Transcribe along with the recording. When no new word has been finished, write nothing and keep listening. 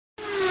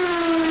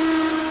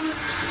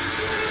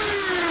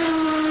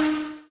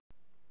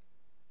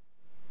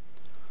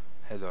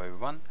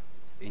everyone.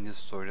 In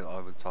this tutorial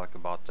I will talk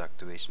about the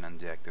activation and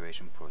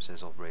deactivation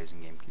process of Raising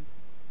GameKit.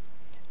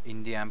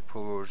 In the end,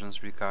 Pro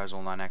versions requires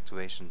online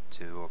activation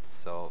to work,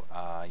 so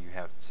you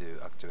have to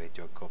activate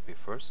your copy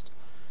first.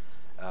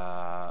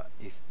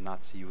 If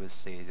not, you will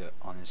see the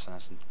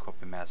uninstalled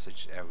copy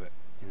message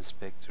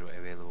inspector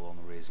available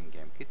on Raising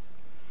GameKit.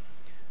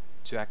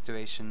 To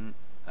activation,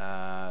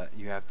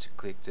 you have to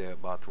click the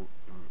about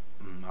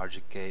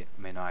RGK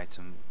menu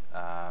item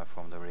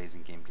from the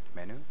Raising GameKit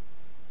menu.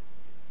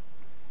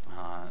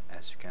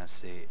 As you can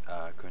see,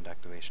 current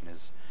activation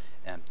is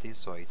empty,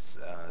 so it's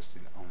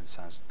still only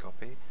sans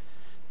copy.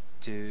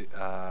 To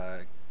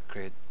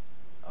create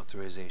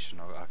authorization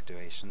or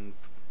activation,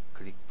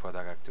 click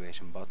product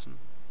activation button.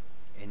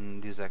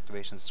 In this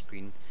activation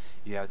screen,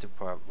 you have to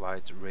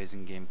provide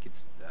Raising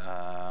GameKit's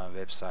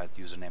website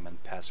username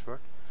and password.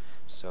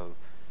 So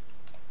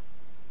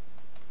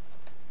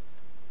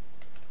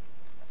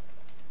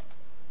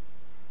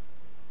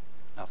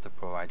after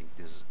providing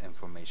this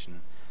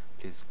information,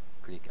 please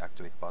click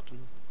activate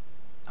button.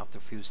 After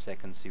a few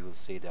seconds, you will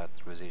see the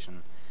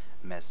authorization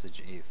message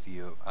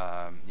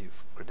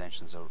if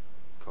credentials are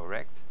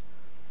correct,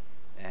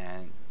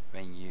 and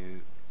when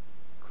you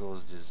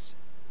close these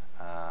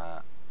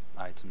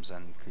items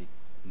and click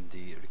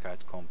the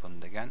required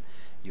component again,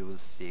 you will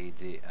see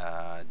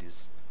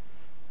these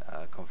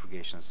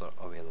configurations are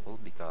available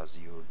because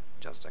you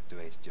just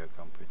activated your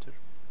computer.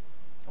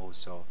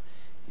 Also,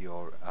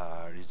 your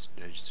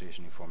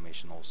registration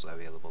information also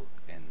available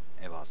in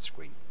about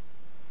screen.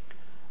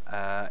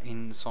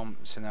 In some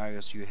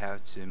scenarios, you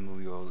have to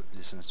move your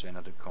license to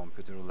another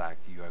computer, like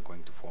you are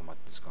going to format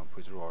this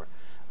computer, or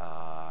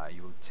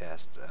you will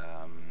test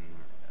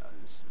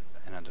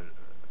another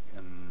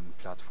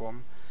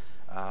platform.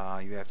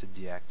 You have to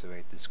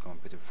deactivate this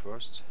computer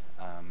first.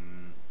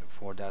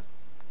 For that,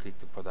 click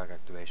the product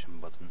activation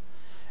button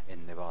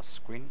in the about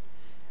screen.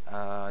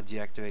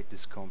 Deactivate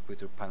this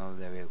computer panel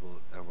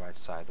available at the right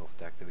side of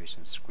the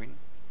activation screen.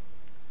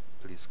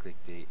 Please click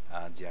the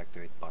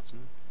deactivate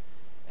button,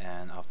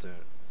 and after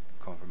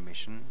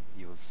confirmation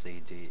you will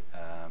see the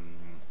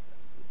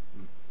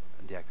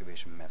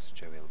deactivation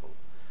message available.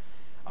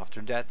 After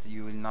that,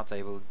 you will not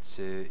able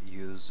to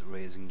use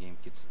Raising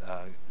GameKit's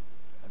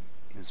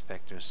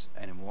inspectors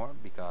anymore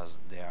because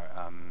they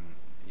are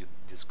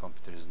this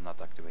computer is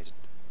not activated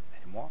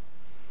anymore.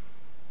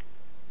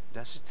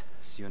 That's it.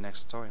 See you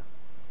next tutorial.